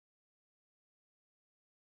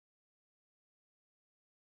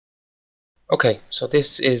Okay, so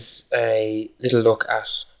this is a little look at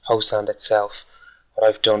Hosand itself. What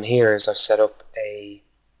I've done here is I've set up a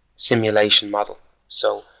simulation model.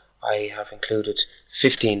 So I have included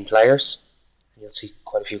 15 players. You'll see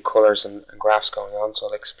quite a few colours and graphs going on, so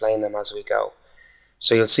I'll explain them as we go.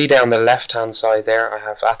 So you'll see down the left hand side there I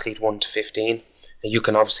have athlete 1 to 15. And you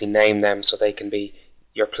can obviously name them so they can be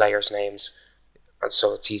your players' names, and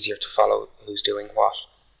so it's easier to follow who's doing what.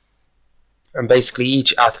 And basically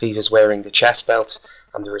each athlete is wearing the chest belt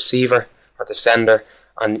and the receiver or the sender,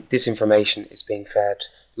 and this information is being fed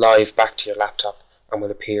live back to your laptop and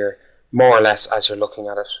will appear more or less as you're looking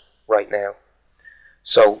at it right now.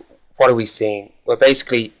 So what are we seeing? Well,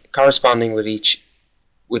 basically corresponding with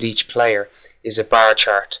each player is a bar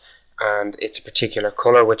chart, and it's a particular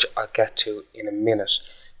colour which I'll get to in a minute.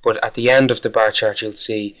 But at the end of the bar chart you'll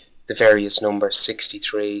see the various numbers,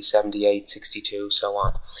 63, 78, 62, so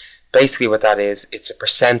on. Basically what that is, it's a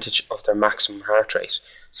percentage of their maximum heart rate.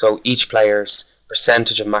 So each player's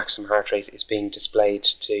percentage of maximum heart rate is being displayed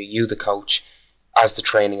to you, the coach, as the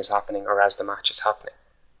training is happening or as the match is happening.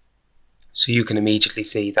 So you can immediately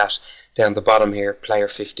see that down the bottom here, player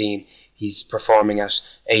 15, he's performing at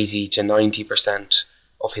 80 to 90%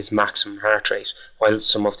 of his maximum heart rate, while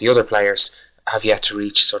some of the other players have yet to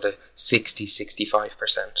reach sort of 60,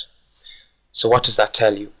 65%. So what does that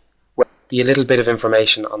tell you? The little bit of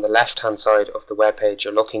information on the left hand side of the web page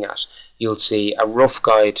you're looking at, you'll see a rough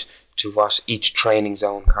guide to what each training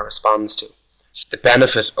zone corresponds to. The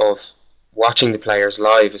benefit of watching the players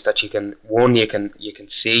live is that you can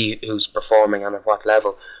see who's performing and at what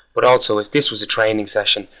level, but also if this was a training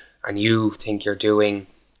session and you think you're doing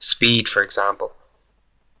speed, for example,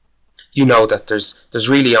 you know that there's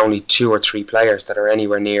really only 2 or 3 players that are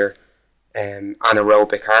anywhere near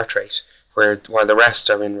anaerobic heart rate, while the rest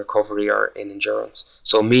are in recovery or in endurance.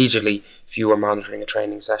 So immediately, if you were monitoring a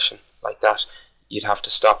training session like that, you'd have to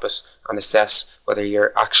stop it and assess whether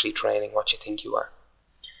you're actually training what you think you are.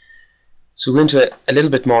 So we'll go into a little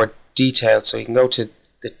bit more detail. So you can go to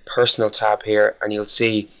the personal tab here and you'll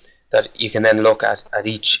see that you can then look at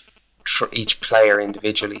each player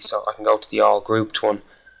individually. So I can go to the all grouped one,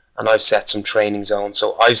 and I've set some training zones.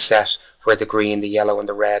 So I've set where the green, the yellow and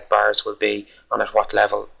the red bars will be and at what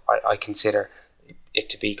level I consider it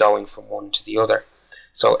to be going from one to the other.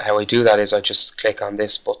 So how I do that is I just click on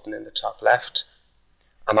this button in the top left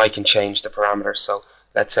and I can change the parameters. So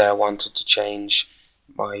let's say I wanted to change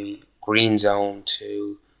my green zone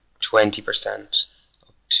to 20%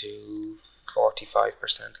 up to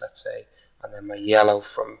 45%, let's say, and then my yellow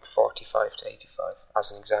from 45 to 85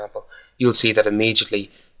 as an example. You'll see that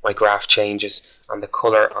immediately my graph changes and the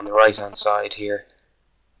colour on the right hand side here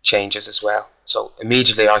changes as well. So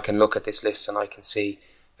immediately I can look at this list and I can see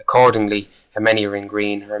accordingly how many are in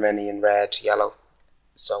green, how many in red, yellow,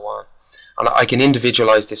 so on. And I can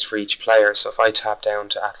individualize this for each player. So if I tap down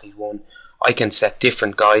to athlete 1, I can set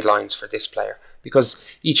different guidelines for this player, because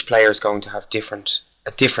each player is going to have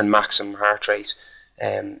a different maximum heart rate.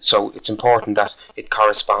 So it's important that it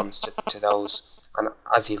corresponds to those. And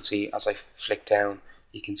as you'll see, as I flick down,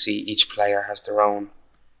 you can see each player has their own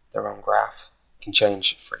graph. You can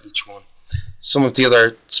change for each one. Some of the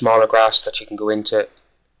other smaller graphs that you can go into,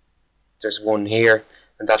 there's one here,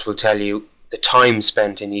 and that will tell you the time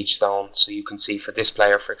spent in each zone. So you can see for this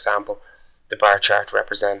player, for example, the bar chart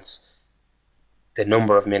represents the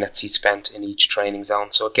number of minutes he spent in each training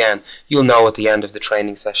zone. So again, you'll know at the end of the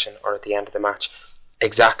training session or at the end of the match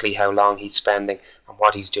exactly how long he's spending and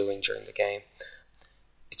what he's doing during the game.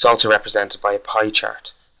 It's also represented by a pie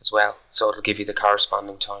chart as well, so it'll give you the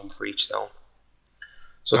corresponding time for each zone.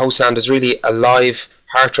 So Hosand is really a live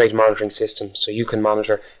heart rate monitoring system, so you can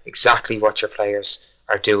monitor exactly what your players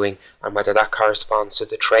are doing and whether that corresponds to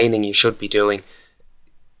the training you should be doing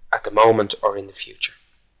at the moment or in the future.